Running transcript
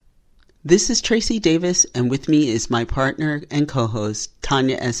This is Tracy Davis, and with me is my partner and co-host,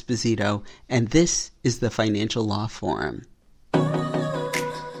 Tanya Esposito, and this is the Financial Law Forum.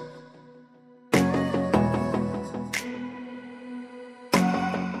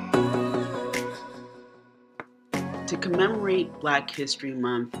 To commemorate Black History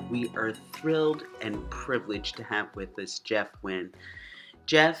Month, we are thrilled and privileged to have with us Jeff Winn.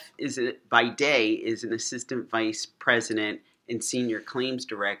 Jeff by day is an assistant vice president and senior claims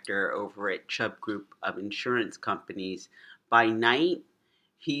director over at Chubb Group of Insurance Companies. By night,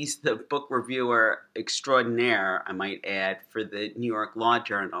 he's the book reviewer extraordinaire, I might add, for the New York Law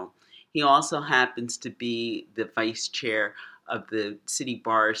Journal. He also happens to be the vice chair of the City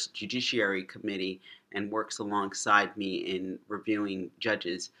Bar's Judiciary Committee and works alongside me in reviewing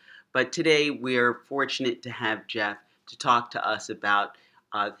judges. But today we're fortunate to have Jeff to talk to us about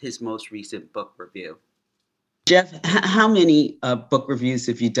his most recent book review. Jeff, how many book reviews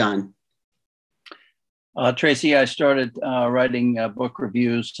have you done? Tracy, I started writing book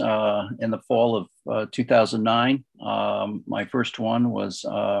reviews in the fall of 2009. My first one was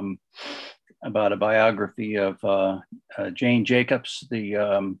about a biography of Jane Jacobs,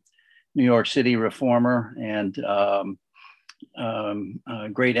 the New York City reformer and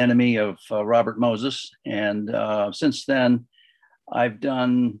great enemy of Robert Moses. And since then, I've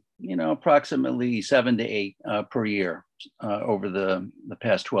done, approximately 7 to 8 per year over the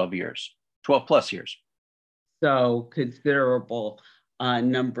past 12 plus years. So considerable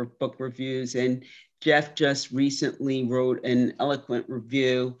number of book reviews. And Jeff just recently wrote an eloquent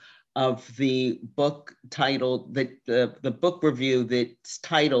review of the book titled, the book review that's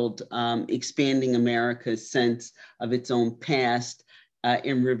titled Expanding America's Sense of Its Own Past,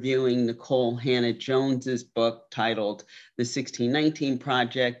 in reviewing Nikole Hannah Jones's book titled The 1619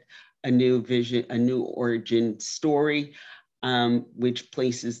 Project, A New Vision, A New Origin Story, which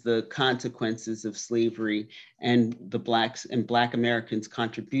places the consequences of slavery and the Blacks and Black Americans'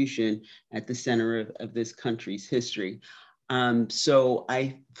 contribution at the center of this country's history. So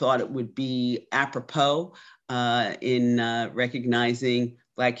I thought it would be apropos in recognizing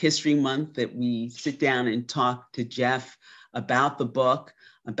Black History Month that we sit down and talk to Jeff about the book,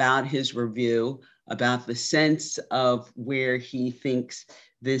 about his review, about the sense of where he thinks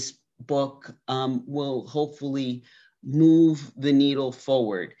this book will hopefully move the needle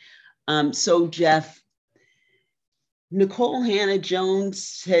forward. So Jeff, Nikole Hannah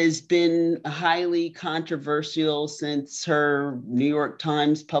Jones has been highly controversial since her New York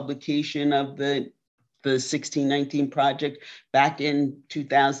Times publication of the 1619 Project back in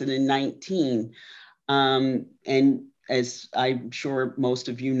 2019. And as I'm sure most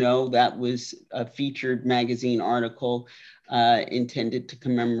of you know, that was a featured magazine article intended to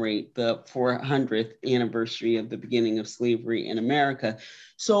commemorate the 400th anniversary of the beginning of slavery in America.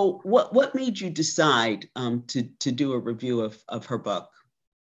 So what made you decide to do a review of her book?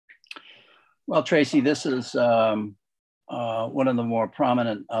 Well, Tracy, this is one of the more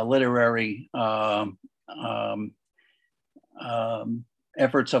prominent literary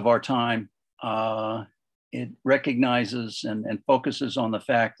efforts of our time. It recognizes and focuses on the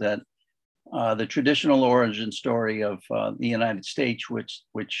fact that the traditional origin story of the United States,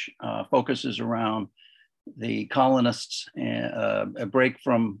 which focuses around the colonists, a break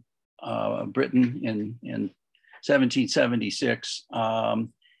from Britain in 1776,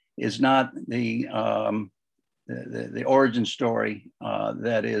 is not the origin story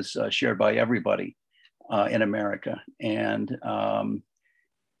that is shared by everybody in America. And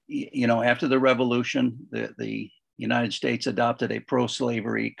after the Revolution, the United States adopted a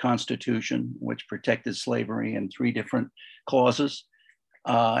pro-slavery constitution, which protected slavery in 3 different clauses,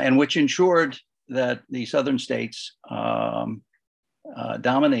 and which ensured that the southern states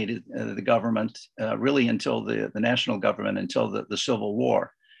dominated the government really until the national government, until the Civil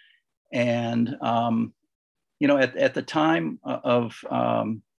War. And, at the time of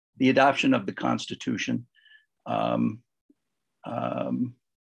the adoption of the Constitution,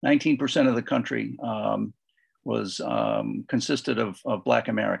 19% of the country was consisted of Black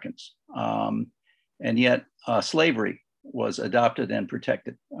Americans, and yet slavery was adopted and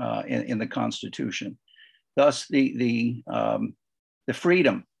protected in the Constitution. Thus, the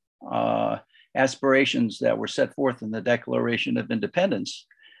freedom aspirations that were set forth in the Declaration of Independence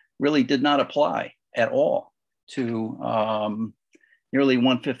really did not apply at all to nearly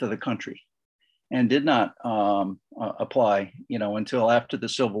 1/5 of the country, and did not apply, until after the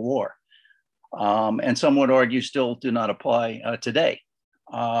Civil War. And some would argue still do not apply today.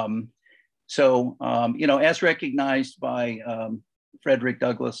 As recognized by Frederick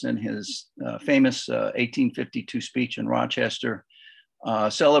Douglass in his famous 1852 speech in Rochester,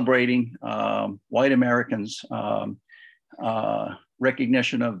 celebrating white Americans'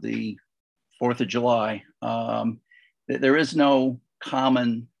 recognition of the 4th of July. There is no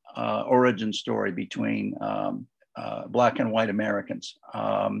common origin story between Black and white Americans.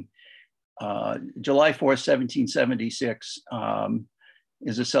 July 4th, 1776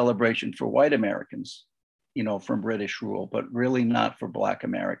 is a celebration for white Americans, you know, from British rule, but really not for Black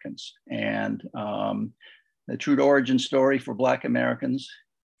Americans. And the true origin story for Black Americans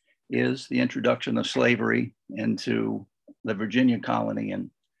is the introduction of slavery into the Virginia colony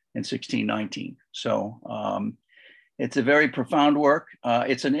in 1619. So it's a very profound work.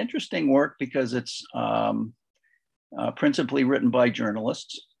 It's an interesting work because it's principally written by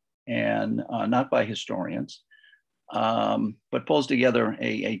journalists and not by historians, but pulls together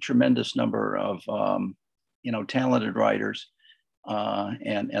a tremendous number of you know, talented writers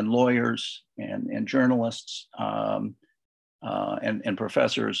and lawyers and journalists and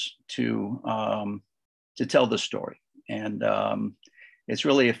professors to tell the story. And it's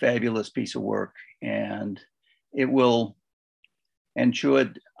really a fabulous piece of work, and it will and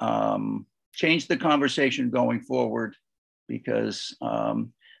should change the conversation going forward, because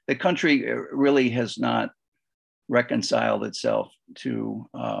the country really has not reconciled itself to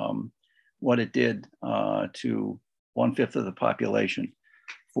what it did to 1/5 of the population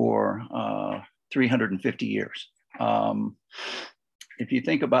for 350 years. If you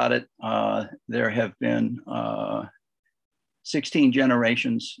think about it, there have been 16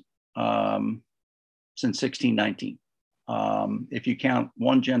 generations since 1619. If you count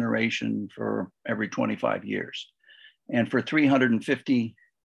one generation for every 25 years. And for 350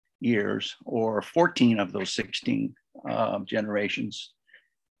 years, or 14 of those 16 generations,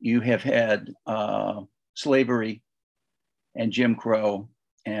 you have had slavery and Jim Crow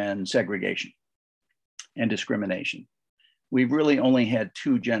and segregation and discrimination. We've really only had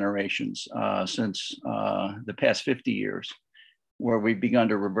 2 generations since the past 50 years where we've begun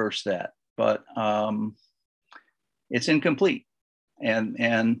to reverse that, but it's incomplete.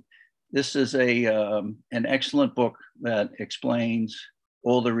 And this is an excellent book that explains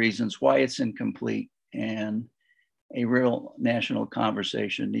all the reasons why it's incomplete, and a real national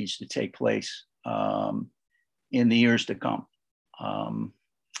conversation needs to take place in the years to come.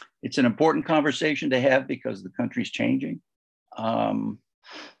 It's an important conversation to have because the country's changing. You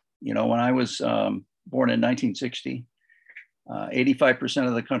know, when I was born in 1960, 85%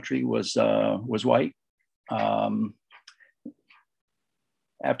 of the country was white.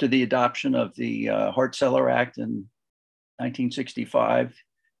 After the adoption of the Hart-Celler Act in 1965,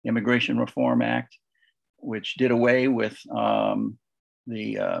 the Immigration Reform Act, which did away with the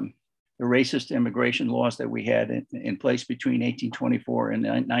racist immigration laws that we had in place between 1824 and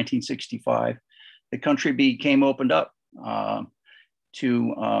 1965, the country became opened up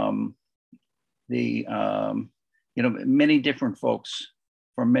to you know, many different folks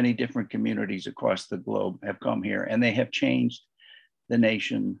from many different communities across the globe have come here, and they have changed the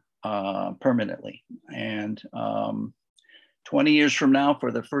nation permanently. And 20 years from now,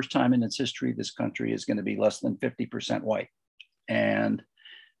 for the first time in its history, this country is going to be less than 50% white. And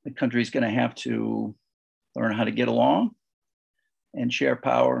the country is going to have to learn how to get along and share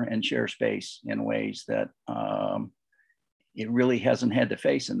power and share space in ways that it really hasn't had to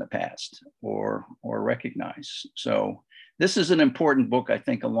face in the past or recognize. So this is an important book, I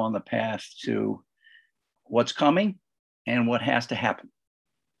think, along the path to what's coming and what has to happen.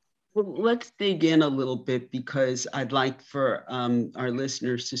 Well, let's dig in a little bit, because I'd like for our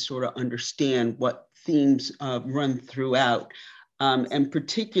listeners to sort of understand what themes run throughout, and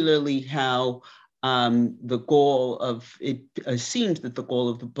particularly how the goal of it seems that the goal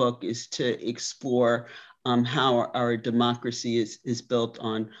of the book is to explore how our democracy is built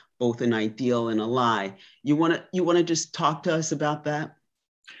on both an ideal and a lie. You want to just talk to us about that?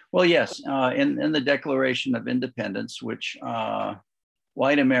 Well, yes. In the Declaration of Independence, which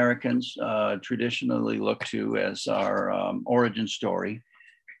white Americans traditionally look to as our origin story,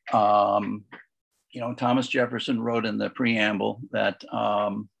 you know, Thomas Jefferson wrote in the preamble that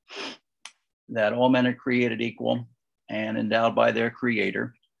that all men are created equal and endowed by their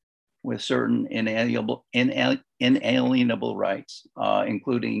Creator with certain inalienable rights,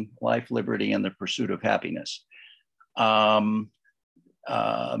 including life, liberty, and the pursuit of happiness. Those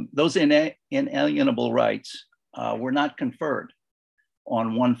inalienable rights were not conferred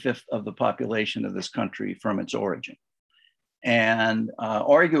on 1/5 of the population of this country from its origin. And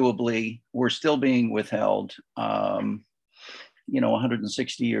arguably, we're still being withheld, you know,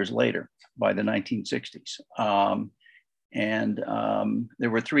 160 years later by the 1960s. And there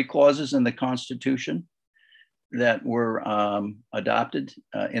were 3 clauses in the Constitution that were adopted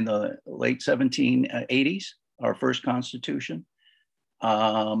in the late 1780s, our first Constitution,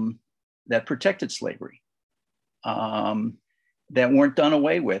 that protected slavery, that weren't done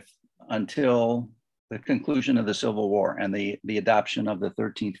away with until the conclusion of the Civil War and the adoption of the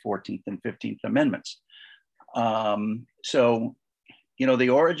 13th, 14th, and 15th Amendments. So, you know, the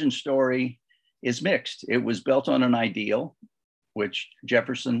origin story is mixed. It was built on an ideal, which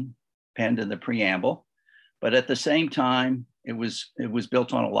Jefferson penned in the preamble, but at the same time, it was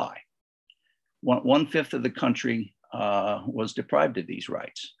built on a lie. One fifth of the country was deprived of these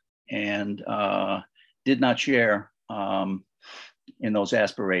rights and did not share in those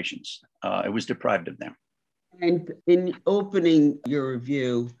aspirations. It was deprived of them. And in opening your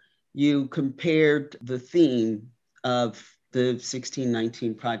review, you compared the theme of the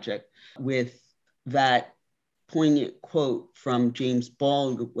 1619 Project with that poignant quote from James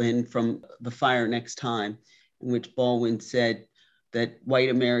Baldwin from The Fire Next Time, in which Baldwin said that white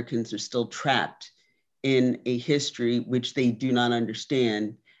Americans are still trapped in a history which they do not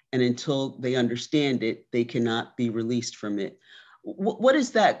understand, and until they understand it, they cannot be released from it. What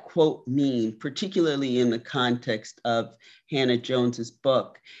does that quote mean, particularly in the context of Hannah Jones's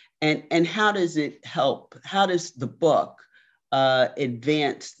book? And how does it help? How does the book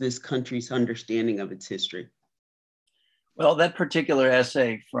advance this country's understanding of its history? Well, that particular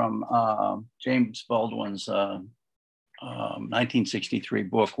essay from James Baldwin's 1963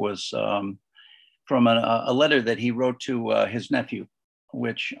 book was from a letter that he wrote to his nephew,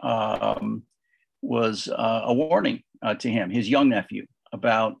 which was a warning to him, his young nephew,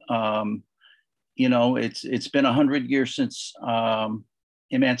 about, you know, it's been 100 years since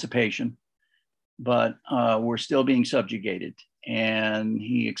emancipation, but we're still being subjugated. And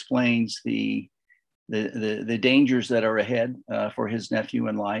he explains the dangers that are ahead for his nephew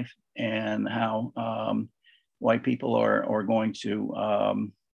in life, and how white people are going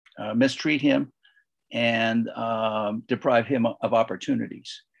to mistreat him and deprive him of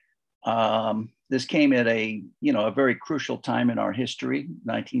opportunities. This came at a very crucial time in our history,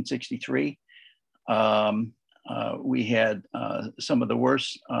 1963. We had some of the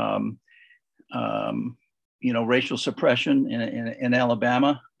worst, racial suppression in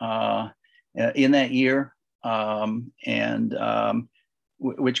Alabama in that year,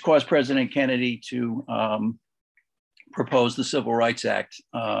 which caused President Kennedy to propose the Civil Rights Act,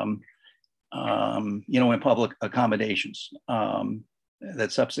 in public accommodations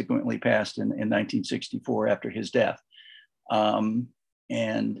that subsequently passed in 1964 after his death.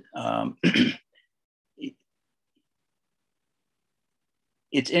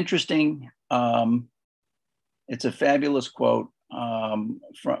 It's interesting. It's a fabulous quote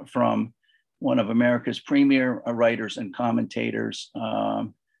from one of America's premier writers and commentators,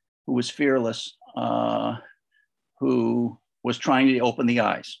 who was fearless, who was trying to open the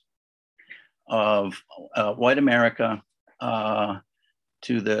eyes of white America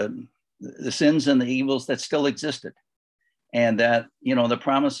to the sins and the evils that still existed. And that, the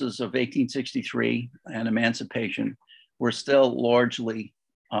promises of 1863 and emancipation were still largely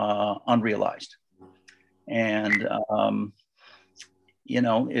unrealized. And,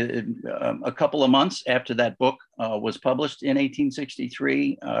 a couple of months after that book was published in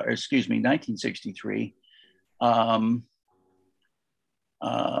 1963,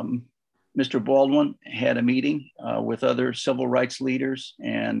 Mr. Baldwin had a meeting with other civil rights leaders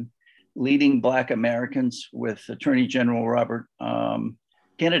and leading Black Americans with Attorney General Robert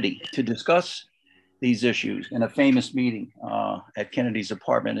Kennedy to discuss these issues in a famous meeting at Kennedy's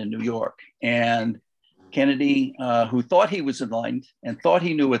apartment in New York. And Kennedy, who thought he was enlightened and thought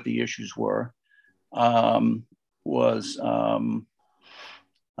he knew what the issues were, was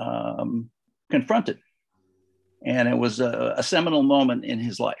confronted. And it was a seminal moment in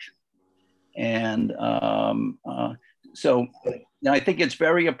his life. And so I think it's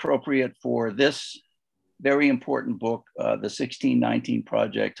very appropriate for this very important book, the 1619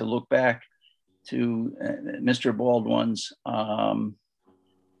 Project, to look back to Mr. Baldwin's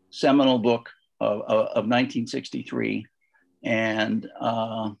seminal book of 1963 and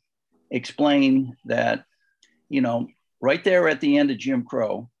explain that, right there at the end of Jim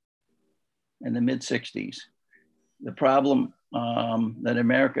Crow in the mid-60s, the problem that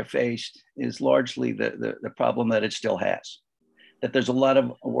America faced is largely the problem that it still has, that there's a lot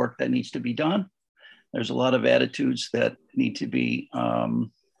of work that needs to be done. There's a lot of attitudes that need to be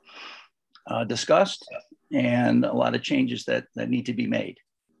discussed, and a lot of changes that need to be made.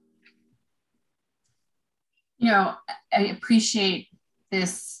 I appreciate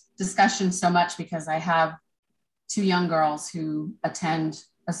this discussion so much because I have two young girls who attend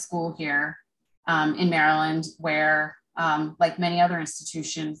a school here. in Maryland, where, like many other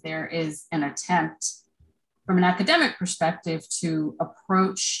institutions, there is an attempt from an academic perspective to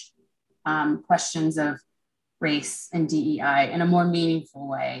approach questions of race and DEI in a more meaningful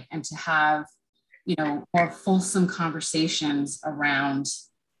way, and to have, more fulsome conversations around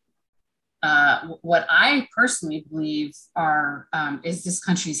what I personally believe is this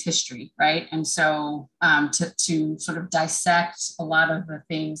country's history, right? And so to sort of dissect a lot of the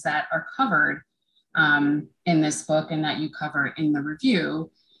things that are covered in this book and that you cover in the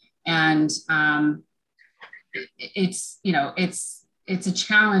review, and it's a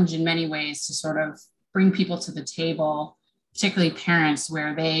challenge in many ways to sort of bring people to the table, particularly parents,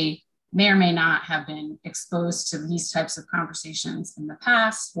 where they may or may not have been exposed to these types of conversations in the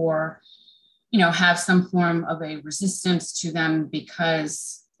past, or have some form of a resistance to them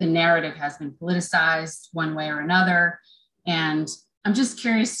because the narrative has been politicized one way or another. And I'm just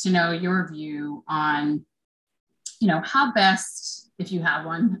curious to know your view on, how best, if you have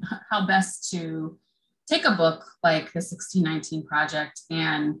one, how best to take a book like the 1619 Project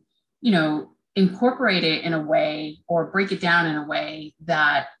and, incorporate it in a way, or break it down in a way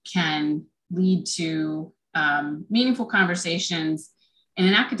that can lead to meaningful conversations in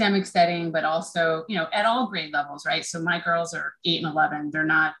an academic setting, but also, at all grade levels, right? So my girls are 8 and 11. They're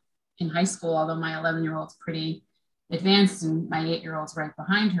not in high school, although my 11-year-old's pretty advanced and my 8-year-old's right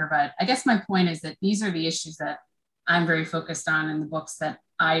behind her. But I guess my point is that these are the issues that I'm very focused on in the books that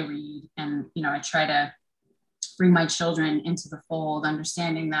I read. And, I try to bring my children into the fold,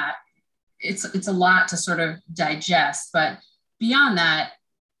 understanding that it's a lot to sort of digest. But beyond that,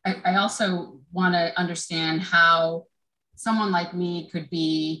 I also want to understand how someone like me could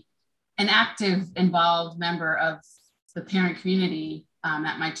be an active, involved member of the parent community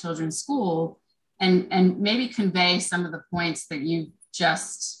at my children's school, and maybe convey some of the points that you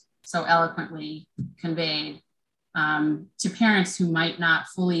just so eloquently conveyed to parents who might not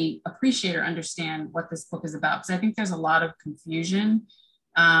fully appreciate or understand what this book is about. Because I think there's a lot of confusion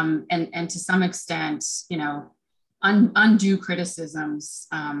and to some extent, undue criticisms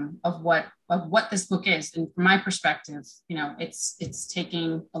of what this book is. And from my perspective, it's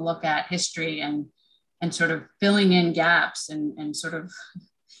taking a look at history and sort of filling in gaps and sort of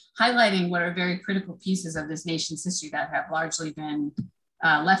highlighting what are very critical pieces of this nation's history that have largely been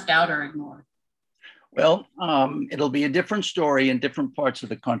left out or ignored. Well, it'll be a different story in different parts of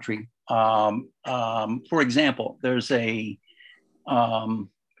the country. For example, there's a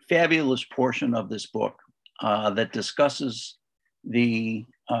fabulous portion of this book that discusses the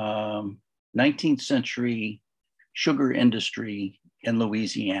 19th century sugar industry in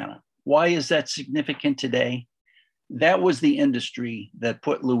Louisiana. Why is that significant today? That was the industry that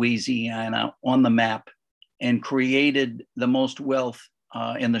put Louisiana on the map and created the most wealth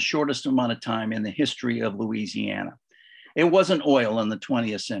in the shortest amount of time in the history of Louisiana. It wasn't oil in the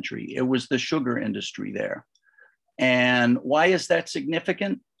 20th century. It was the sugar industry there. And why is that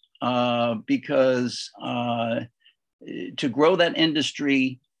significant? Because to grow that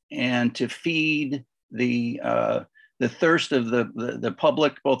industry and to feed the thirst of the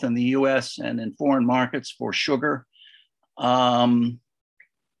public, both in the US and in foreign markets for sugar, you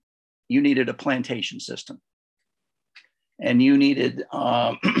needed a plantation system. And you needed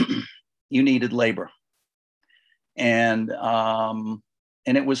labor. And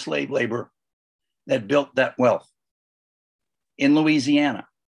it was slave labor that built that wealth in Louisiana.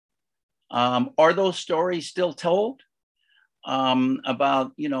 Are those stories still told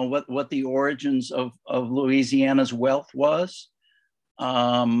about what the origins of Louisiana's wealth was?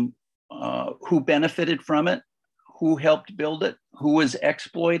 Who benefited from it? Who helped build it? Who was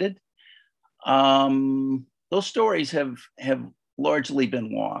exploited? Those stories have largely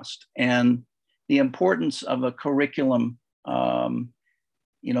been lost, and the importance of a curriculum,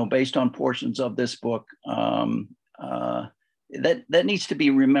 based on portions of this book, that needs to be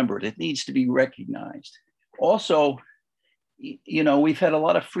remembered. It needs to be recognized. Also, we've had a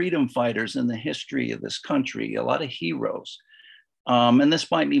lot of freedom fighters in the history of this country, a lot of heroes. And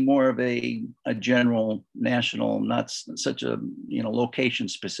this might be more of a general national, not such a location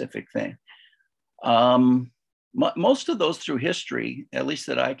specific thing. Most of those through history, at least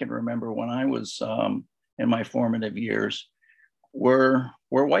that I can remember when I was in my formative years, were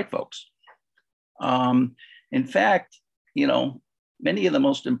white folks. In fact, many of the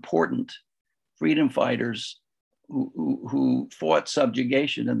most important freedom fighters who fought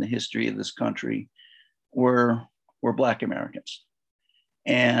subjugation in the history of this country were Black Americans.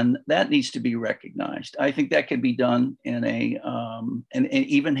 And that needs to be recognized. I think that can be done in an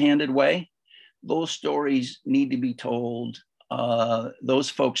even-handed way. Those stories need to be told those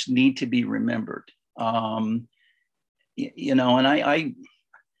folks need to be remembered. You know, and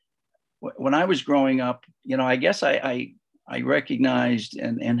when I was growing up, you know, I guess I recognized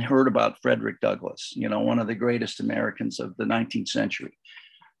and heard about Frederick Douglass, you know, one of the greatest Americans of the 19th century.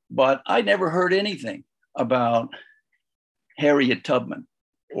 But I never heard anything about Harriet Tubman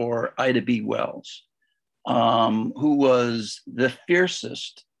or Ida B. Wells, who was the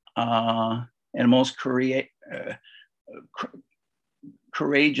fiercest and most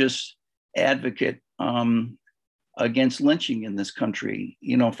courageous advocate against lynching in this country,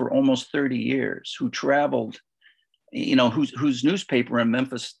 you know, for almost 30 years, who traveled, you know, whose newspaper in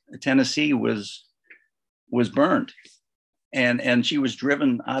Memphis, Tennessee was burned, and she was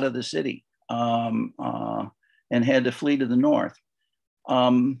driven out of the city and had to flee to the north.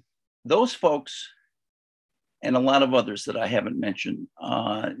 Those folks and a lot of others that I haven't mentioned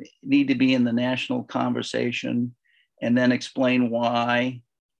need to be in the national conversation and then explain why.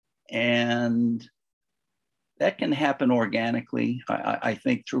 And that can happen organically, I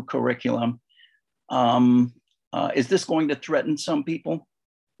think, through curriculum. Is this going to threaten some people?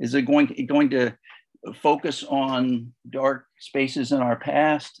 Is it going to focus on dark spaces in our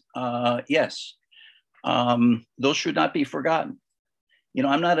past? Yes. Those should not be forgotten. You know,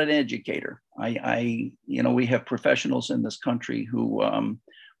 I'm not an educator. You know, we have professionals in this country who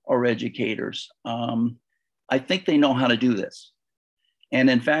are educators. I think they know how to do this. And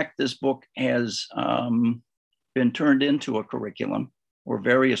in fact, this book has been turned into a curriculum or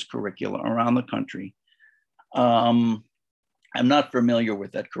various curricula around the country. I'm not familiar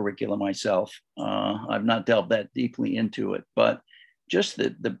with that curriculum myself. I've not delved that deeply into it, but just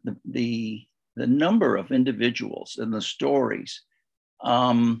the number of individuals and the stories,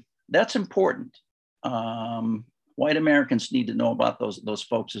 that's important. White Americans need to know about those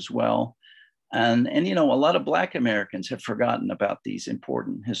folks as well. And you know, a lot of Black Americans have forgotten about these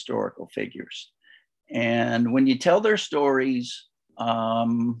important historical figures. And when you tell their stories,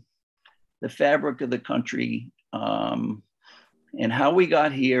 the fabric of the country, and how we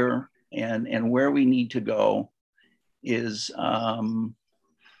got here and where we need to go is,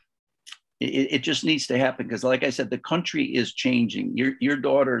 it just needs to happen. Because like I said, the country is changing. Your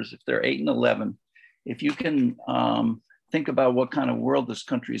daughters, if they're 8 and 11, if you can think about what kind of world this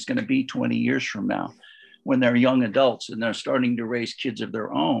country is going to be 20 years from now, when they're young adults and they're starting to raise kids of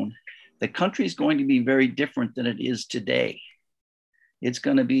their own, the country is going to be very different than it is today. It's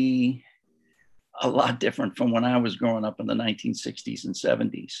going to be a lot different from when I was growing up in the 1960s and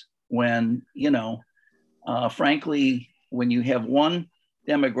 70s, when, you know, frankly, when you have one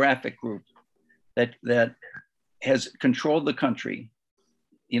demographic group that has controlled the country,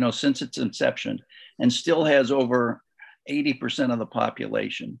 you know, since its inception, and still has over 80% of the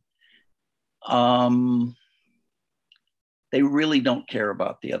population, they really don't care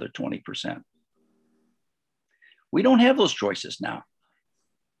about the other 20%. We don't have those choices now.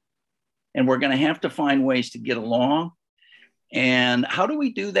 And we're going to have to find ways to get along. And how do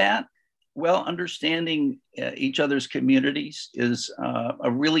we do that? Well, understanding each other's communities is a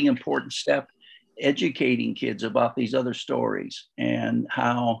really important step. Educating kids about these other stories and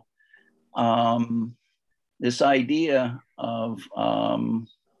how this idea of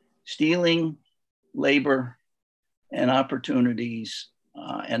stealing labor and opportunities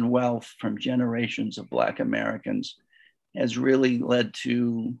and wealth from generations of Black Americans has really led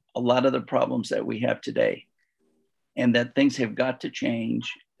to a lot of the problems that we have today, and that things have got to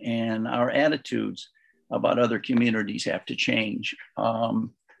change, and our attitudes about other communities have to change,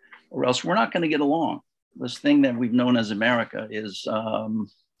 or else we're not going to get along. This thing that we've known as America is,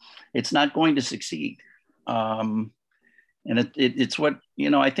 it's not going to succeed. And it's what, you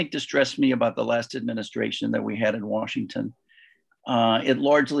know, I think distressed me about the last administration that we had in Washington. It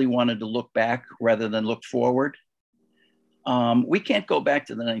largely wanted to look back rather than look forward. We can't go back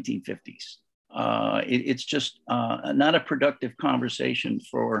to the 1950s. It's just not a productive conversation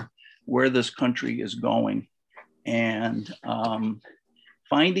for where this country is going. And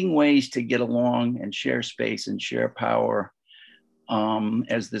finding ways to get along and share space and share power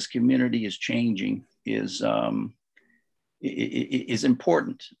as this community is changing is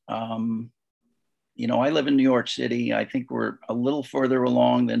important. You know, I live in New York City. I think we're a little further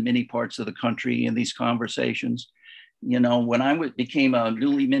along than many parts of the country in these conversations. You know, when I became a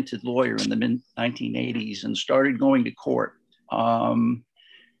newly minted lawyer in the mid-1980s and started going to court,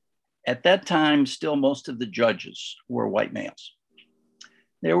 at that time, still most of the judges were white males.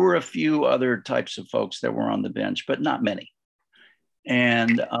 There were a few other types of folks that were on the bench, but not many.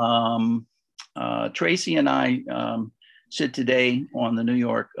 And Tracy and I sit today on the New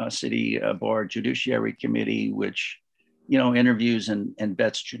York City Bar Judiciary Committee, which interviews and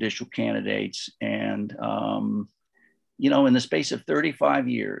vets judicial candidates. And, in the space of 35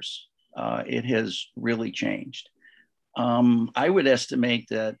 years, it has really changed. I would estimate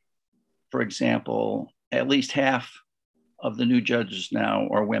that, for example, at least half of the new judges now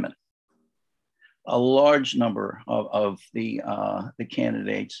are women. A large number of the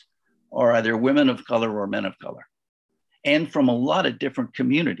candidates are either women of color or men of color, and from a lot of different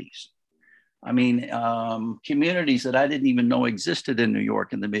communities. I mean, communities that I didn't even know existed in New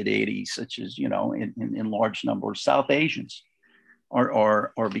York in the mid 80s, such as, in large numbers, South Asians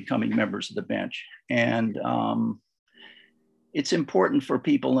are becoming members of the bench. And it's important for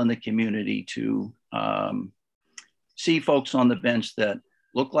people in the community to see folks on the bench that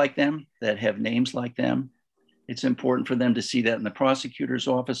look like them, that have names like them. It's important for them to see that in the prosecutor's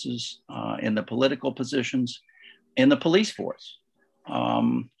offices, in the political positions, in the police force.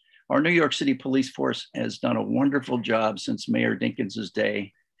 Our New York City police force has done a wonderful job since Mayor Dinkins's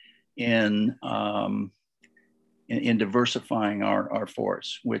day in diversifying our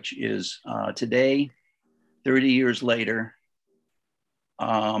force, which is today, 30 years later,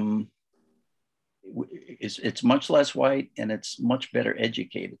 it's much less white and it's much better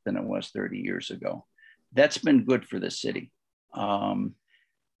educated than it was 30 years ago. That's been good for the city, for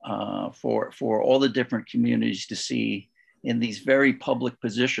all the different communities to see in these very public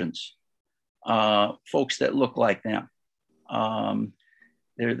positions, folks that look like them.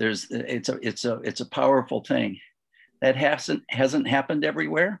 It's a powerful thing that hasn't happened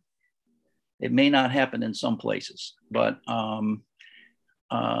everywhere. It may not happen in some places, but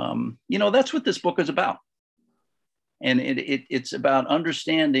that's what this book is about. And it's about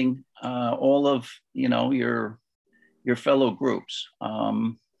understanding all of your fellow groups.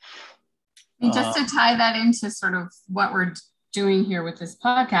 And just to tie that into sort of what we're doing here with this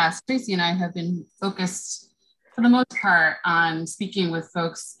podcast, Tracy and I have been focused for the most part on speaking with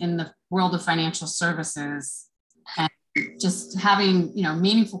folks in the world of financial services and just having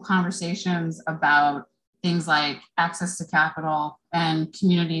meaningful conversations about things like access to capital and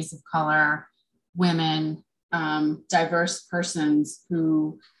communities of color, women, diverse persons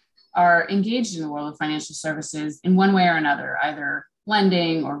who are engaged in the world of financial services in one way or another, either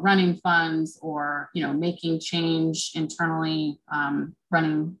lending or running funds or making change internally,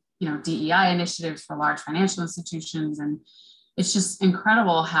 running DEI initiatives for large financial institutions. And it's just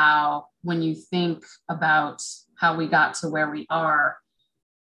incredible how, when you think about how we got to where we are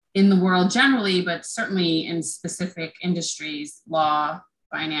in the world generally, but certainly in specific industries, law,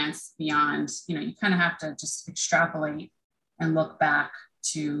 finance, beyond, you kind of have to just extrapolate and look back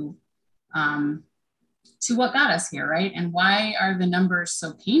to what got us here, right? And why are the numbers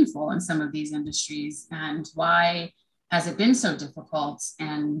so painful in some of these industries? And why has it been so difficult?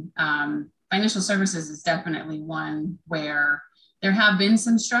 And financial services is definitely one where there have been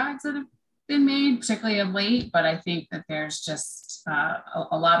some strides that have been made, particularly of late, but I think that there's just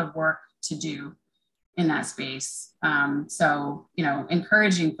a lot of work to do in that space. So,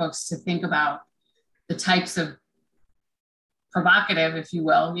 encouraging folks to think about the types of provocative, if you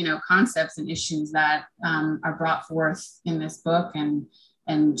will, concepts and issues that are brought forth in this book, and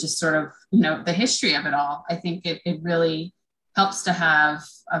just sort of, the history of it all. I think it really helps to have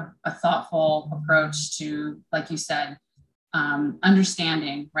a thoughtful approach to, like you said,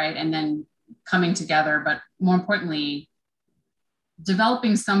 understanding, right? And then coming together, but more importantly,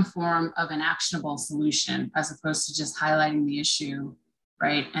 developing some form of an actionable solution as opposed to just highlighting the issue,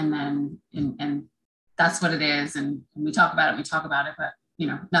 right? And then, and that's what it is. And we talk about it, but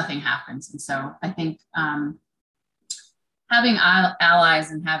nothing happens. And so I think having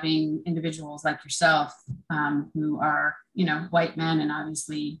allies and having individuals like yourself who are, white men and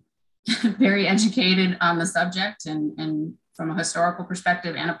obviously very educated on the subject and from a historical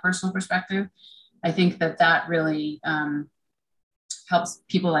perspective and a personal perspective, I think that really helps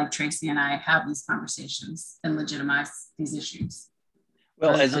people like Tracy and I have these conversations and legitimize these issues.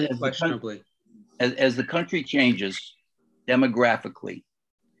 Well, unquestionably. As the country changes demographically,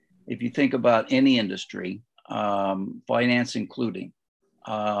 if you think about any industry, finance including,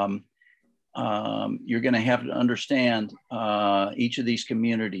 you're going to have to understand each of these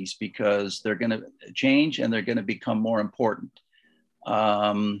communities because they're going to change and they're going to become more important.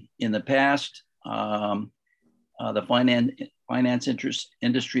 In the past, the finance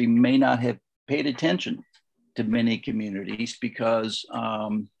industry may not have paid attention to many communities because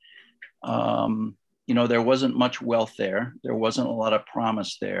there wasn't much wealth there. There wasn't a lot of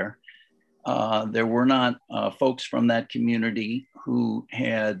promise there. There were not folks from that community who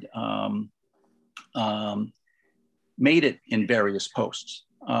had made it in various posts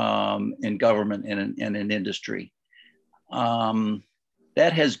in government and in industry.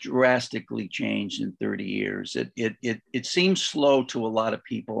 that has drastically changed in 30 years. It seems slow to a lot of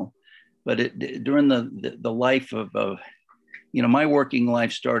people, but during the life of my working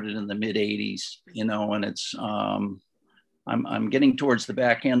life started in the mid 80s, and it's I'm getting towards the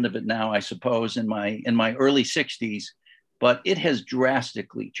back end of it now, I suppose, in my early 60s, but it has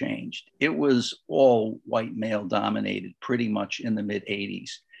drastically changed. It was all white male dominated pretty much in the mid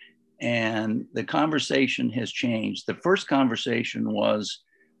 80s. And the conversation has changed. The first conversation was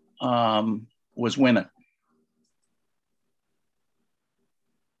women.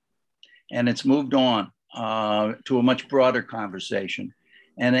 And it's moved on to a much broader conversation.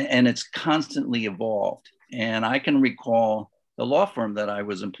 And it's constantly evolved. And I can recall the law firm that I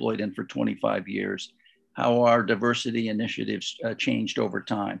was employed in for 25 years, how our diversity initiatives changed over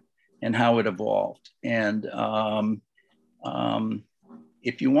time and how it evolved. And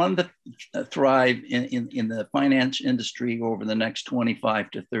if you want to thrive in the finance industry over the next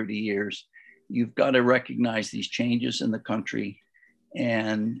 25 to 30 years, you've got to recognize these changes in the country.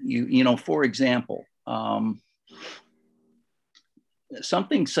 And for example,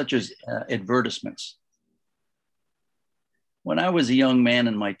 something such as advertisements. When I was a young man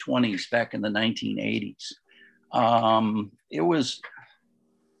in my 20s back in the 1980s, it was,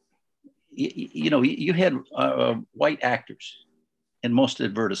 you had white actors in most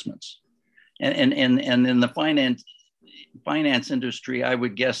advertisements. And in the finance industry, I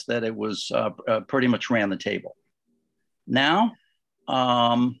would guess that it was pretty much ran the table. Now,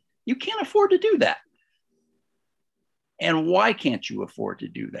 you can't afford to do that. And why can't you afford to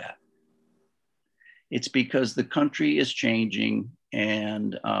do that? It's because the country is changing,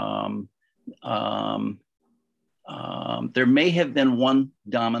 and there may have been one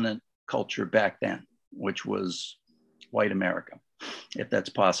dominant culture back then, which was white America, if that's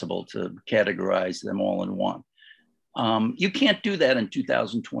possible to categorize them all in one. You can't do that in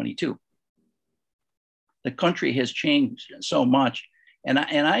 2022. The country has changed so much. And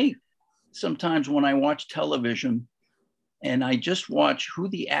I sometimes when I watch television and I just watch who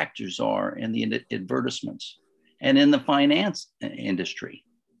the actors are in the advertisements and in the finance industry,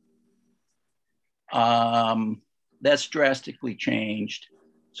 that's drastically changed.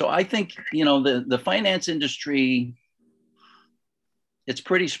 So I think, the finance industry, it's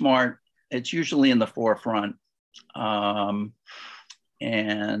pretty smart. It's usually in the forefront. And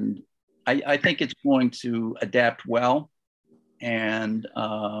I think it's going to adapt well. And,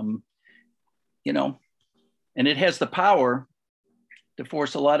 and it has the power to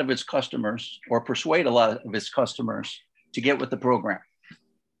force a lot of its customers or persuade a lot of its customers to get with the program,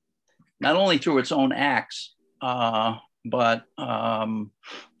 not only through its own acts, but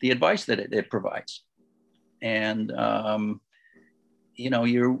the advice that it provides. And, 20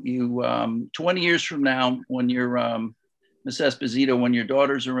 years from now, when you're Ms. Esposito, when your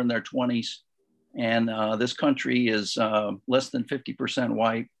daughters are in their 20s and this country is less than 50%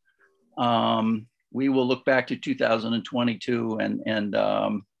 white, we will look back to 2022 and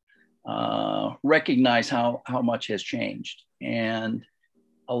recognize how much has changed. And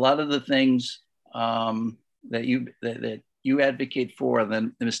a lot of the things that you advocate for,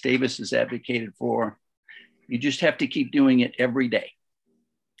 then Ms. Davis has advocated for, you just have to keep doing it every day.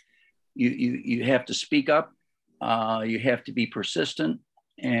 You have to speak up. You have to be persistent,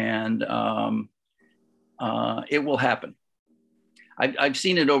 and it will happen. I've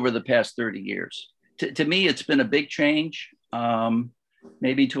seen it over the past 30 years. To me, it's been a big change.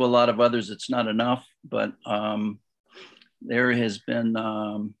 Maybe to a lot of others, it's not enough, but there has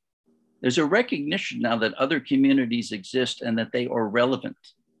been, there's a recognition now that other communities exist and that they are relevant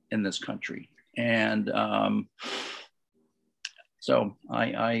in this country. And so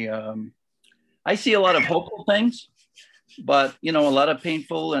I see a lot of hopeful things, but a lot of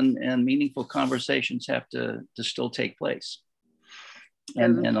painful and meaningful conversations have to still take place.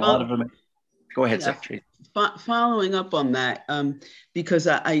 And a lot of them. Go ahead, Secretary. Following up on that, because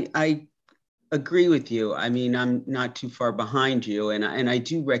I agree with you. I mean, I'm not too far behind you, and I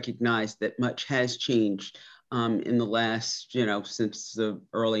do recognize that much has changed in the last, since the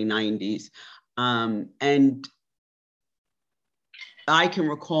early 90s. And I can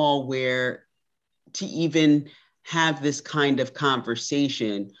recall where to even have this kind of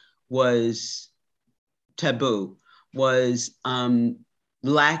conversation was taboo, was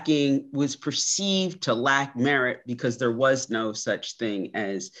perceived to lack merit because there was no such thing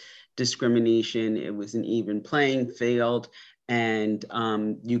as discrimination. It was an even playing field, and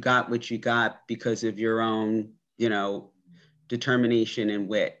you got what you got because of your own, determination and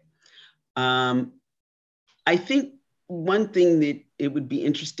wit. I think one thing that it would be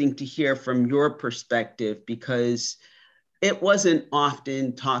interesting to hear from your perspective, because it wasn't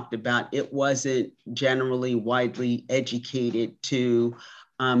often talked about. It wasn't generally widely educated to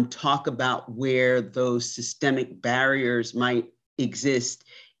talk about where those systemic barriers might exist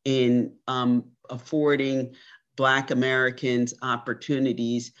in affording Black Americans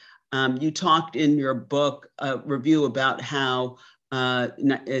opportunities. You talked in your book review about how a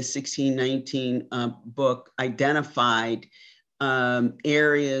 1619 book identified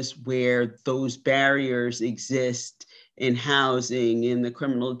areas where those barriers exist in housing, in the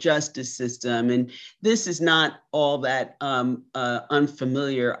criminal justice system. And this is not all that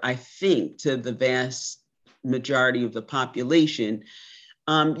unfamiliar, I think, to the vast majority of the population.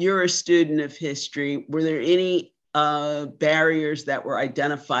 You're a student of history. Were there any barriers that were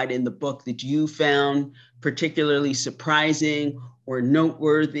identified in the book that you found particularly surprising or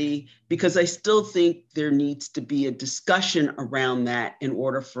noteworthy? Because I still think there needs to be a discussion around that in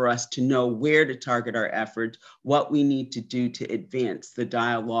order for us to know where to target our efforts, what we need to do to advance the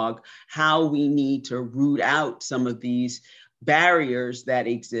dialogue, how we need to root out some of these barriers that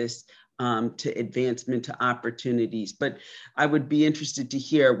exist to advancement, to opportunities. But I would be interested to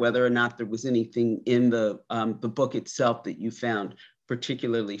hear whether or not there was anything in the book itself that you found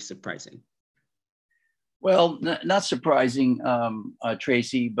particularly surprising. Well, not surprising,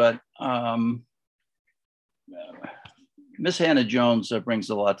 Tracy, but Miss Hannah Jones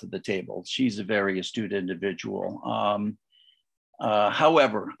brings a lot to the table. She's a very astute individual.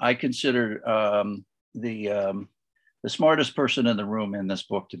 However, I consider the smartest person in the room in this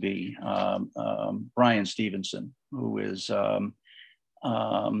book to be Bryan Stevenson, who is the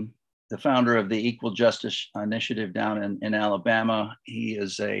founder of the Equal Justice Initiative down in Alabama. He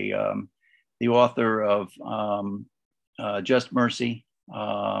is the author of Just Mercy,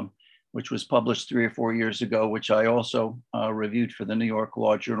 which was published 3 or 4 years ago, which I also reviewed for the New York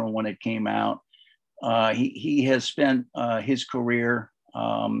Law Journal when it came out. He has spent his career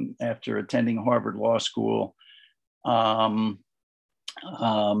after attending Harvard Law School in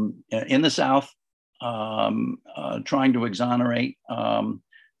the South, trying to exonerate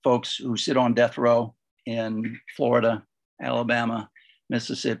folks who sit on death row in Florida, Alabama,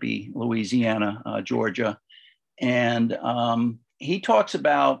 Mississippi, Louisiana, Georgia. And he talks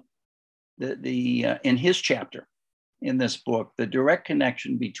about in his chapter in this book, the direct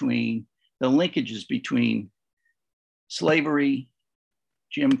connection between the linkages between slavery,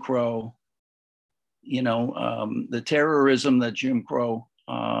 Jim Crow, the terrorism that Jim Crow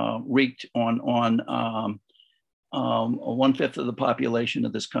wreaked on 1/5 of the population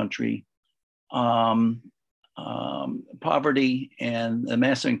of this country, poverty, and the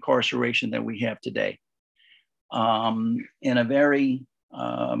mass incarceration that we have today, in a very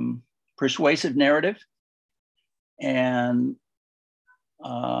persuasive narrative. And,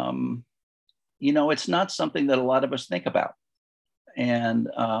 it's not something that a lot of us think about. And,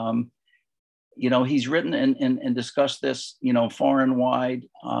 he's written and discussed this, far and wide.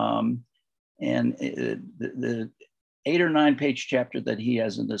 And the 8 or 9 page chapter that he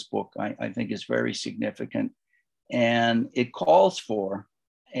has in this book, I think is very significant. And it calls for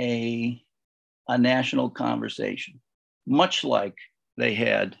a national conversation, much like they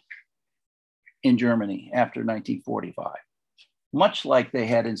had in Germany after 1945, much like they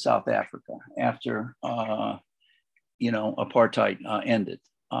had in South Africa after, apartheid ended.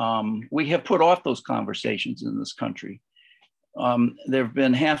 We have put off those conversations in this country. There have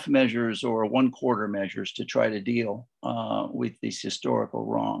been half measures or 1/4 measures to try to deal with these historical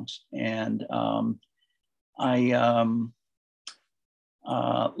wrongs. And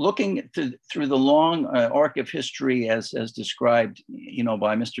looking through the long arc of history as described,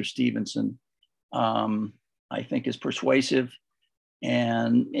 by Mr. Stevenson, I think is persuasive,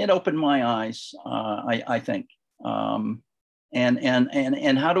 and it opened my eyes, I think.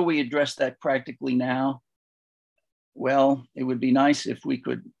 And how do we address that practically now? Well, it would be nice if we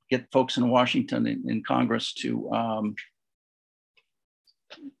could get folks in Washington in Congress to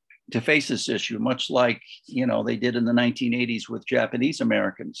face this issue, much like they did in the 1980s with Japanese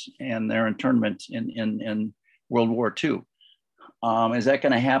Americans and their internment in World War II. Is that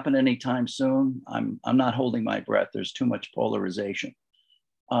going to happen anytime soon? I'm not holding my breath. There's too much polarization.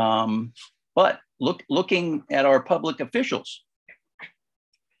 But looking at our public officials,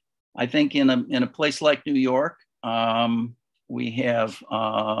 I think in a place like New York, we have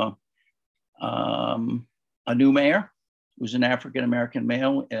a new mayor who's an African-American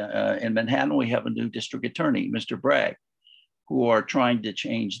male. In Manhattan, we have a new district attorney, Mr. Bragg, who are trying to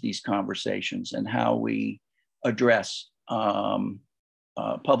change these conversations and how we address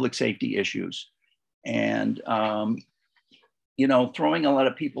public safety issues. And, throwing a lot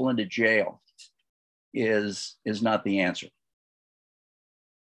of people into jail is not the answer.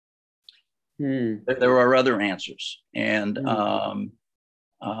 There are other answers, and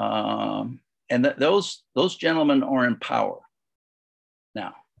those gentlemen are in power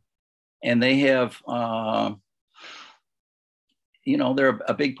now, and they have, they're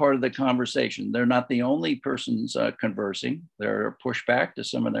a big part of the conversation. They're not the only persons conversing. They're pushback to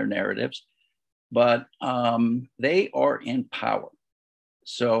some of their narratives, but they are in power.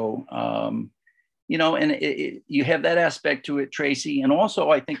 So, you have that aspect to it, Tracy. And also,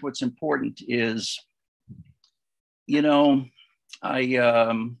 I think what's important is, we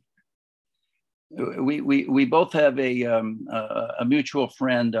both have a mutual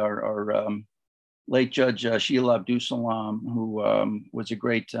friend, our late Judge Sheila Abdus-Salam, who was a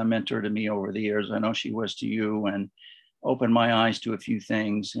great mentor to me over the years. I know she was to you, and opened my eyes to a few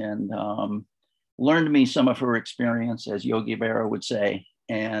things, and learned me some of her experience, as Yogi Berra would say.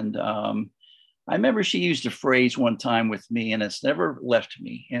 And I remember she used a phrase one time with me, and it's never left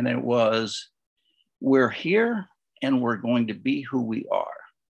me. And it was, "We're here and we're going to be who we are."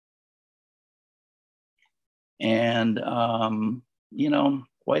 And,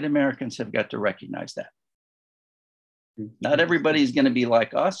 white Americans have got to recognize that. Not everybody's going to be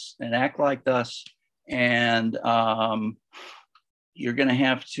like us and act like us. And you're going to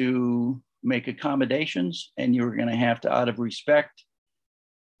have to make accommodations, and you're going to have to, out of respect,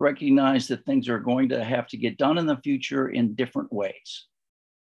 recognize that things are going to have to get done in the future in different ways.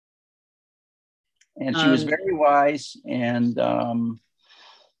 And she was very wise. And,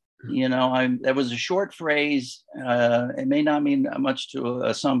 that was a short phrase. It may not mean much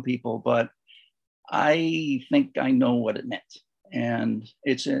to some people, but I think I know what it meant. And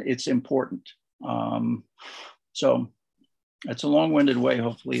it's important. So that's a long-winded way,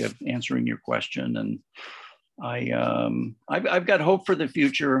 hopefully, of answering your question. And I've got hope for the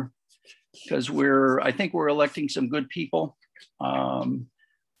future, because I think we're electing some good people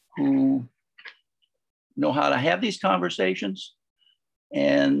who know how to have these conversations,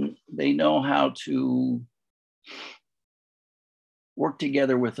 and they know how to work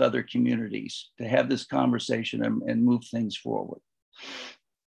together with other communities to have this conversation and move things forward.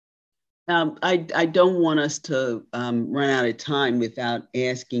 I don't want us to run out of time without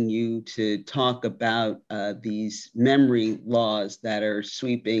asking you to talk about these memory laws that are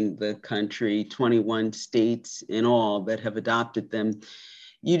sweeping the country, 21 states in all that have adopted them.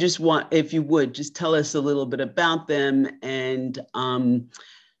 You just if you would, just tell us a little bit about them, and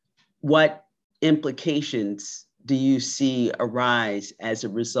what implications do you see arise as a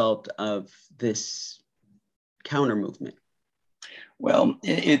result of this counter movement? Well,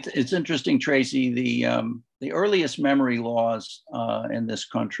 it's interesting, Tracy. The earliest memory laws in this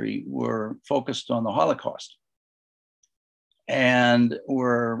country were focused on the Holocaust, and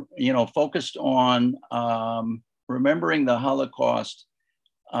were focused on remembering the Holocaust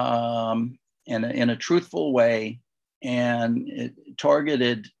in a truthful way, and it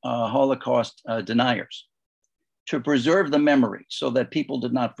targeted Holocaust deniers to preserve the memory so that people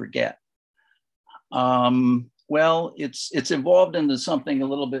did not forget. Well, it's evolved into something a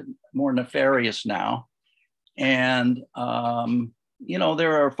little bit more nefarious now. And,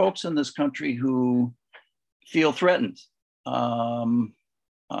 there are folks in this country who feel threatened by,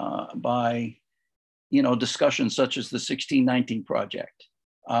 discussions such as the 1619 Project.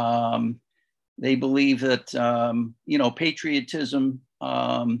 They believe that, patriotism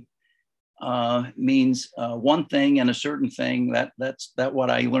means one thing and a certain thing. That's what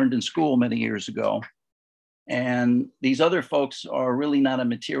I learned in school many years ago. And these other folks are really not a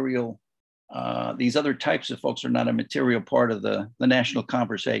material, these other types of folks are not a material part of the national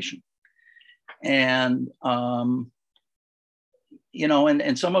conversation. And, and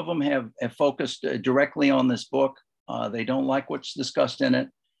some of them have focused directly on this book. They don't like what's discussed in it.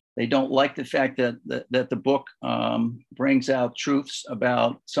 They don't like the fact that the book brings out truths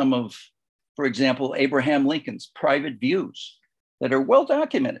about some of, for example, Abraham Lincoln's private views that are well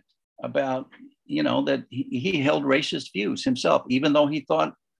documented about, that he held racist views himself, even though he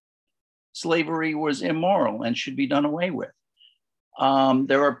thought slavery was immoral and should be done away with.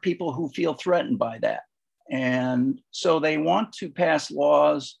 There are people who feel threatened by that. And so they want to pass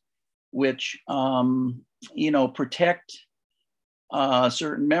laws which, protect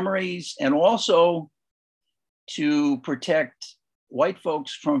certain memories, and also to protect white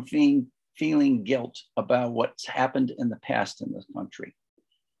folks from feeling guilt about what's happened in the past in this country.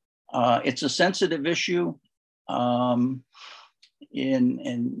 It's a sensitive issue. In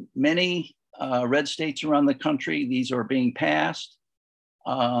many red states around the country, these are being passed.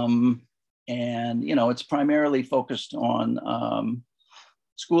 And, it's primarily focused on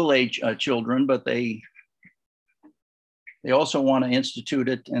school-age children, but they also want to institute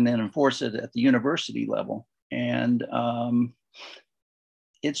it and then enforce it at the university level. And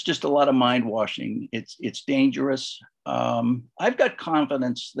it's just a lot of mind washing. It's dangerous. I've got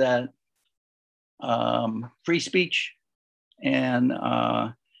confidence that free speech and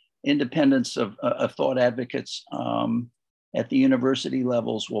independence of thought advocates at the university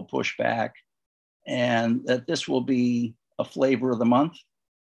levels will push back, and that this will be a flavor of the month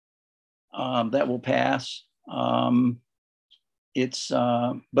that will pass. But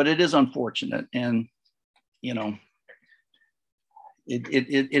it is unfortunate, and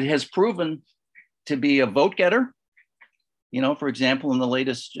it has proven to be a vote getter. For example, in the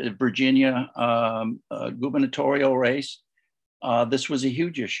latest Virginia gubernatorial race, this was a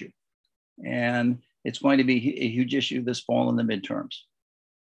huge issue, and it's going to be a huge issue this fall in the midterms.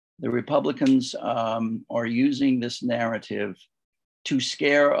 The Republicans are using this narrative to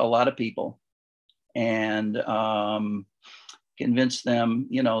scare a lot of people and convince them,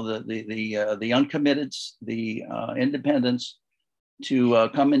 the uncommitteds, the independents, to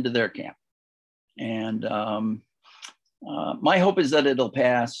come into their camp. And my hope is that it'll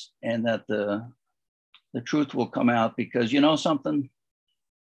pass and that the truth will come out, because something,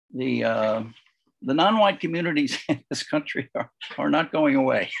 the non-white communities in this country are not going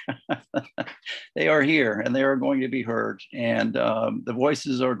away. They are here and they are going to be heard, and the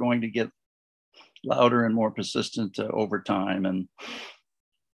voices are going to get louder and more persistent over time. And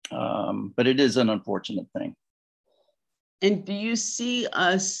but it is an unfortunate thing. And do you see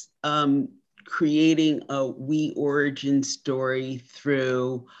us creating a we origin story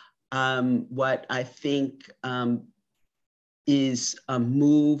through what I think is a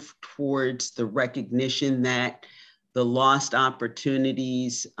move towards the recognition that the lost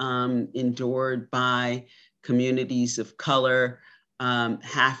opportunities endured by communities of color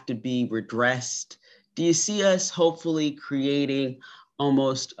have to be redressed? Do you see us hopefully creating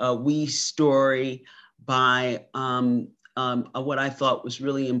almost a we story by what I thought was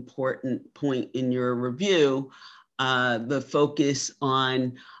really important point in your review, the focus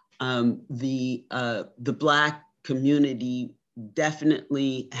on the Black community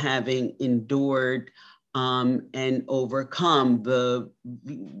definitely having endured and overcome the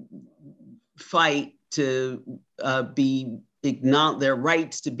fight to be their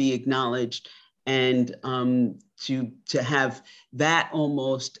rights to be acknowledged, and to have that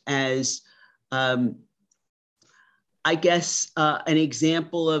almost as I guess an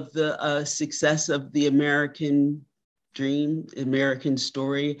example of the success of the American dream, American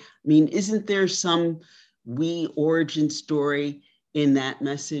story. I mean, isn't there some we origin story in that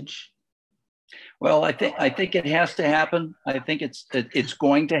message? Well, I think it has to happen. I think it's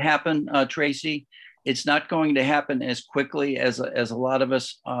going to happen, Tracy. It's not going to happen as quickly as a lot of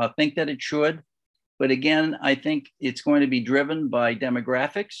us think that it should. But again, I think it's going to be driven by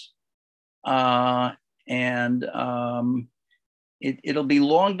demographics, and it'll be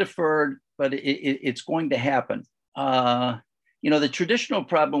long deferred, but it's going to happen. The traditional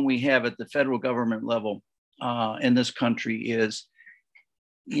problem we have at the federal government level in this country is,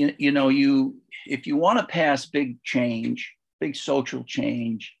 if you want to pass big change, big social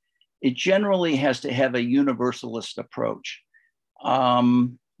change, it generally has to have a universalist approach.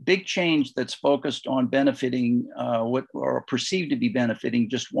 Big change that's focused on benefiting what or perceived to be benefiting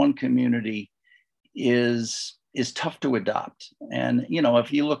just one community is tough to adopt. And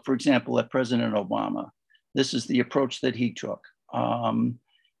if you look, for example, at President Obama, this is the approach that he took.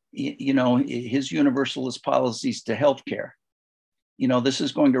 His universalist policies to healthcare. This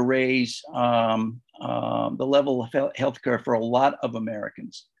is going to raise the level of healthcare for a lot of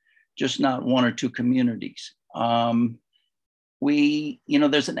Americans, just not one or two communities.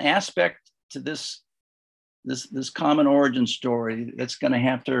 There's an aspect to this common origin story that's going to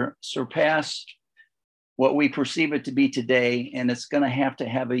have to surpass what we perceive it to be today, and it's going to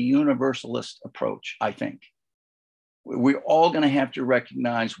have a universalist approach, I think. We're all going to have to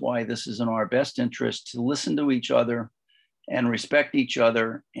recognize why this is in our best interest to listen to each other and respect each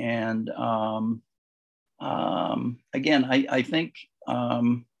other. And again, I think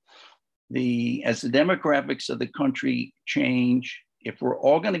as the demographics of the country change, if we're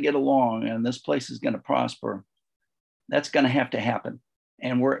all going to get along and this place is going to prosper, that's going to have to happen.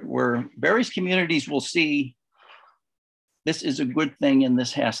 And we're various communities will see this is a good thing and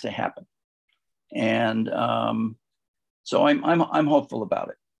this has to happen. And so I'm hopeful about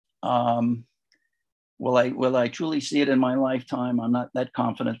it. Will I truly see it in my lifetime? I'm not that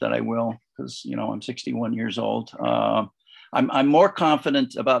confident that I will, because I'm 61 years old. I'm more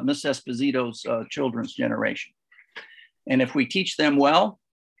confident about Miss Esposito's children's generation. And if we teach them well,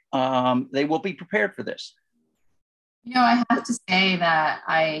 they will be prepared for this. You know, I have to say that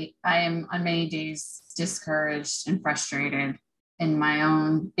I am on many days discouraged and frustrated in my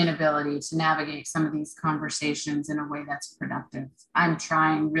own inability to navigate some of these conversations in a way that's productive. I'm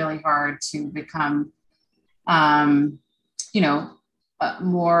trying really hard to become, you know,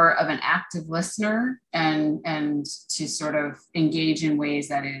 more of an active listener and to sort of engage in ways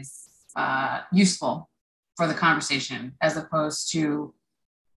that is useful for the conversation, as opposed to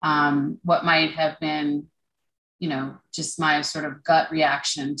what might have been, you know, just my sort of gut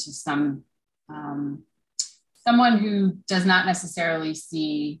reaction to someone who does not necessarily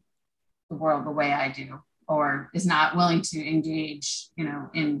see the world the way I do, or is not willing to engage, you know,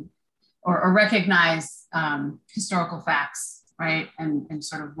 in or recognize historical facts, right? And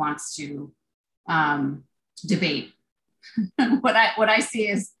sort of wants to debate. what I see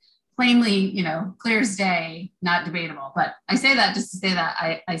is plainly, you know, clear as day, not debatable. But I say that just to say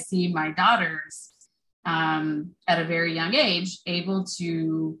that I see my daughters at a very young age able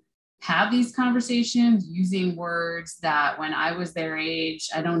to have these conversations using words that when I was their age,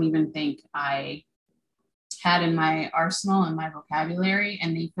 I don't even think I had in my arsenal and my vocabulary,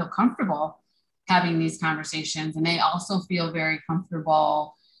 and they feel comfortable having these conversations. And they also feel very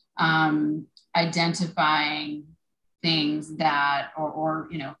comfortable identifying things that, or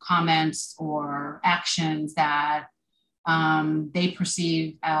you know, comments or actions that they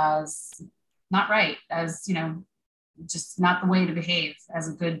perceive as not right, as, you know, just not the way to behave as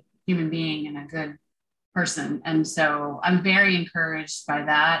a good human being and a good person. And so I'm very encouraged by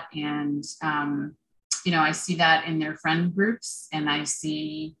that. And, you know, I see that in their friend groups, and I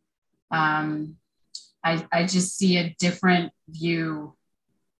see, I just see a different view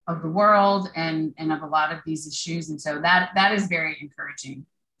of the world and of a lot of these issues. And so that is very encouraging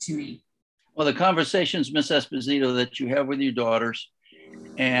to me. Well, the conversations, Ms. Esposito, that you have with your daughters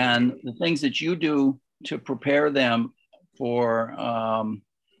and the things that you do to prepare them for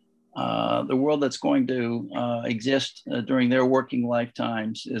the world that's going to exist during their working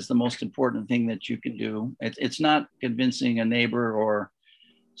lifetimes is the most important thing that you can do. It's not convincing a neighbor or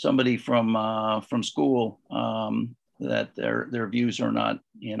somebody from school that their views are not,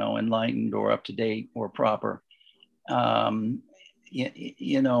 you know, enlightened or up to date or proper.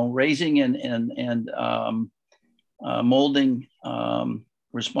 You know, raising and molding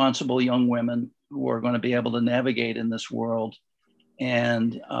responsible young women who are going to be able to navigate in this world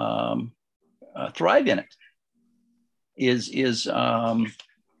and thrive in it is the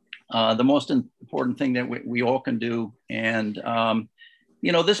most important thing that we all can do. And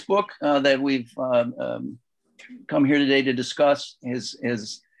you know, this book that we've come here today to discuss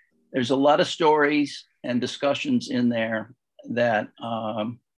is there's a lot of stories and discussions in there that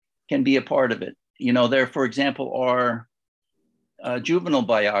can be a part of it. You know, there, for example, are juvenile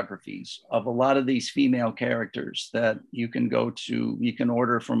biographies of a lot of these female characters that you can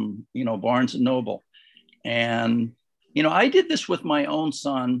order from, you know, Barnes and Noble. And, you know, I did this with my own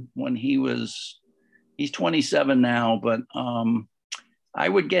son when he's 27 now, but I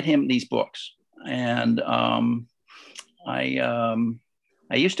would get him these books. And I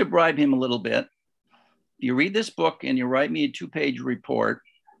used to bribe him a little bit. You read this book and you write me a 2-page report.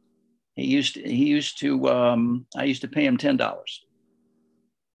 I used to pay him $10.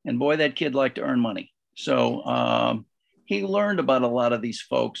 And boy, that kid liked to earn money. So he learned about a lot of these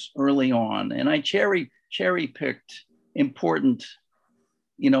folks early on. And I cherry picked important,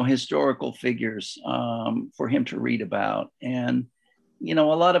 you know, historical figures for him to read about. And, you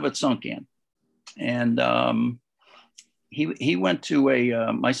know, a lot of it sunk in. And he went to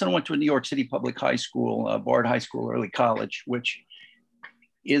my son went to a New York City public high school, Bard High School, early college, which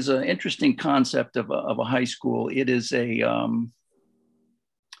is an interesting concept of a high school. It is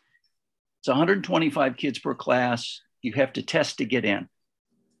it's 125 kids per class. You have to test to get in.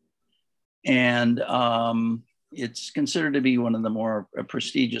 And it's considered to be one of the more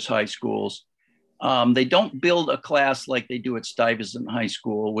prestigious high schools. They don't build a class like they do at Stuyvesant High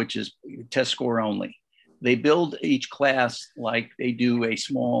School, which is test score only. They build each class like they do a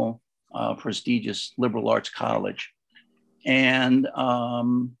small, prestigious liberal arts college. And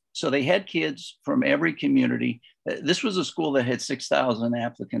so they had kids from every community. This was a school that had 6,000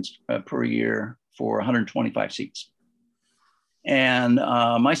 applicants per year for 125 seats. And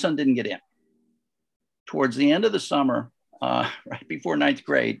my son didn't get in. Towards the end of the summer, right before 9th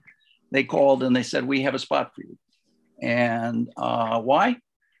grade, they called and they said, "We have a spot for you." And why?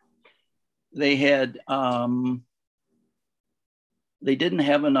 They didn't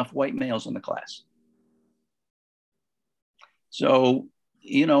have enough white males in the class. So,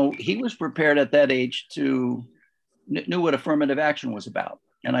 you know, he was prepared at that age knew what affirmative action was about.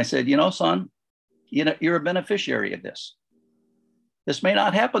 And I said, son, you're a beneficiary of this. This may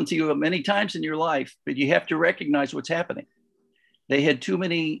not happen to you many times in your life, but you have to recognize what's happening. They had too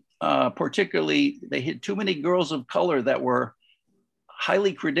many, they had too many girls of color that were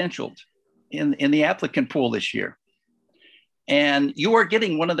highly credentialed in the applicant pool this year. And you are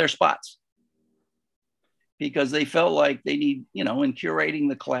getting one of their spots because they felt like they need, in curating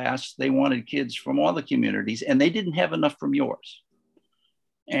the class, they wanted kids from all the communities and they didn't have enough from yours.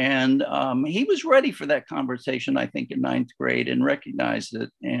 And he was ready for that conversation, I think, in ninth grade and recognized it.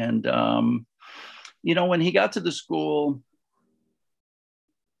 And, when he got to the school,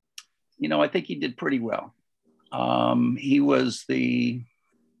 I think he did pretty well. He was the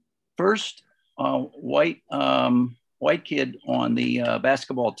first white kid on the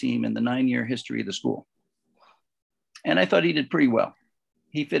basketball team in the 9-year history of the school. And I thought he did pretty well.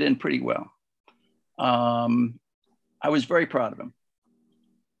 He fit in pretty well. I was very proud of him.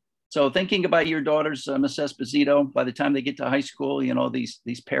 So thinking about your daughters, Ms. Esposito, by the time they get to high school, these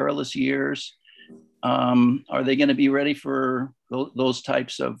perilous years, are they going to be ready for those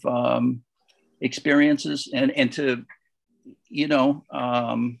types of experiences and to,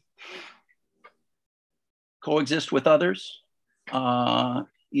 coexist with others, in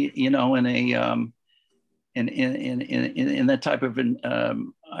that type of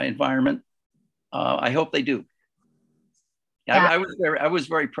environment? I hope they do. Yeah. I was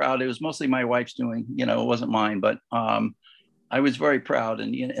very proud. It was mostly my wife's doing, it wasn't mine, but I was very proud.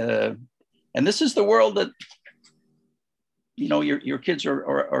 And this is the world that, your kids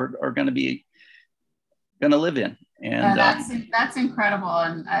are going to live in. And that's incredible.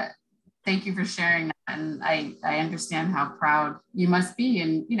 And thank you for sharing that. And I understand how proud you must be.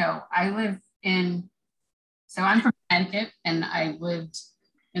 And, I'm from Connecticut and I lived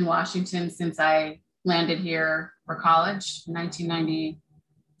in Washington since I landed here for college in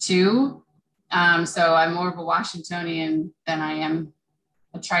 1992. So I'm more of a Washingtonian than I am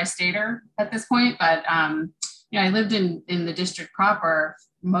a tri-stater at this point. But, I lived in the district proper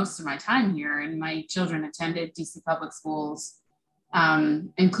most of my time here, and my children attended DC public schools,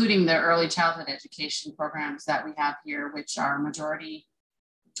 including the early childhood education programs that we have here, which are majority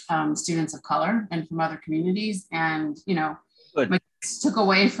students of color and from other communities. And, Good. my kids took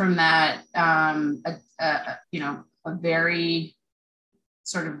away from that, a very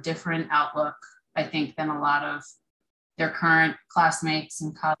sort of different outlook, I think, than a lot of their current classmates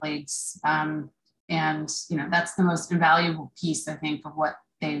and colleagues. That's the most invaluable piece, I think, of what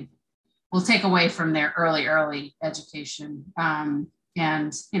they will take away from their early education. I'm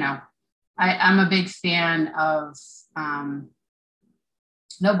a big fan of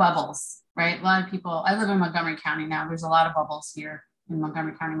no bubbles, right? A lot of people, I live in Montgomery County now. There's a lot of bubbles here in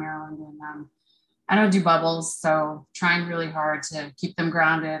Montgomery County, Maryland. And I don't do bubbles, so trying really hard to keep them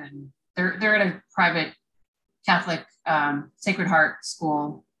grounded. And they're at a private Catholic Sacred Heart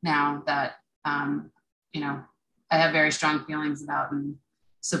school now that, I have very strong feelings about and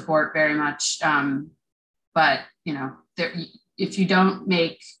support very much. But if you don't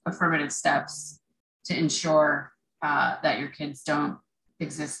make affirmative steps to ensure that your kids don't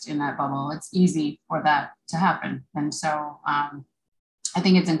exist in that bubble, it's easy for that to happen. And so I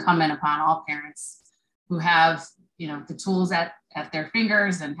think it's incumbent upon all parents who have, the tools at their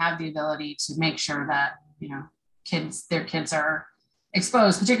fingers and have the ability to make sure that, their kids are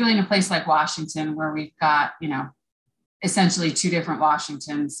exposed, particularly in a place like Washington, where we've got, essentially two different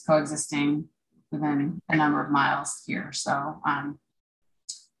Washingtons coexisting within a number of miles here. So I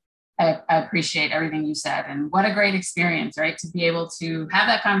appreciate everything you said, and what a great experience, right? To be able to have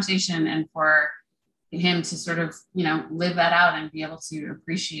that conversation and for him to sort of, live that out and be able to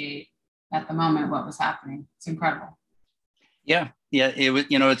appreciate at the moment what was happening. It's incredible. Yeah. It was,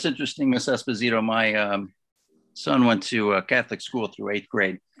 it's interesting, Miss Esposito, my son went to a Catholic school through 8th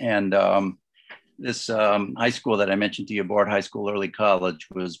grade, and this high school that I mentioned to you, Bard High School Early College,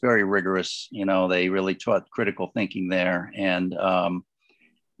 was very rigorous. They really taught critical thinking there. And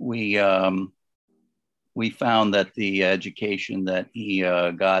we found that the education that he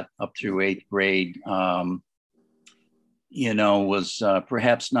got up through 8th grade, was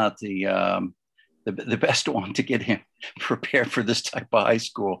perhaps not the best one to get him prepared for this type of high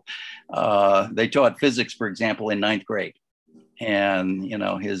school. They taught physics, for example, in 9th grade. And,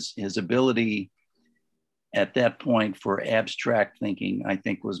 his ability at that point for abstract thinking, I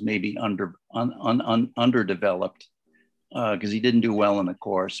think, was maybe underdeveloped because he didn't do well in the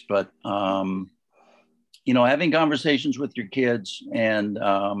course. But, having conversations with your kids and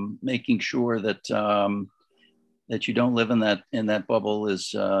making sure that that you don't live in that bubble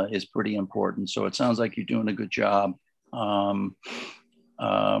is pretty important. So it sounds like you're doing a good job.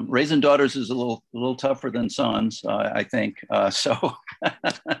 Raising daughters is a little tougher than sons, I think. So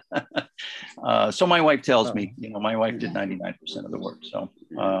my wife tells me, my wife did 99% of the work. So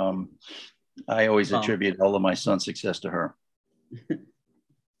I always attribute all of my son's success to her.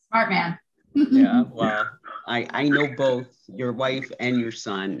 Smart man. Yeah, well, I know both your wife and your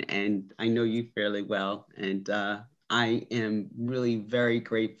son, and I know you fairly well. And I am really very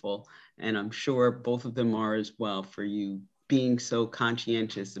grateful, and I'm sure both of them are as well, for you being so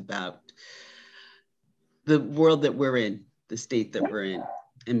conscientious about the world that we're in, the state that we're in,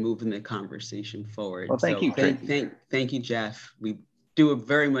 and moving the conversation forward. Well, thank you. Thank you, Jeff. We do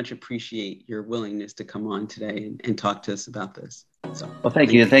very much appreciate your willingness to come on today and talk to us about this. So, well,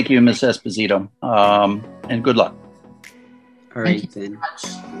 thank you. Thank you, Ms. Esposito. And good luck. All right, then.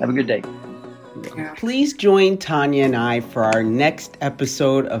 Have a good day. Please join Tanya and I for our next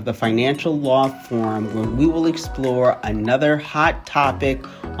episode of the Financial Law Forum, where we will explore another hot topic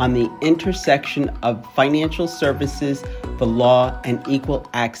on the intersection of financial services, the law, and equal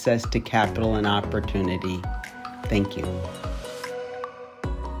access to capital and opportunity. Thank you.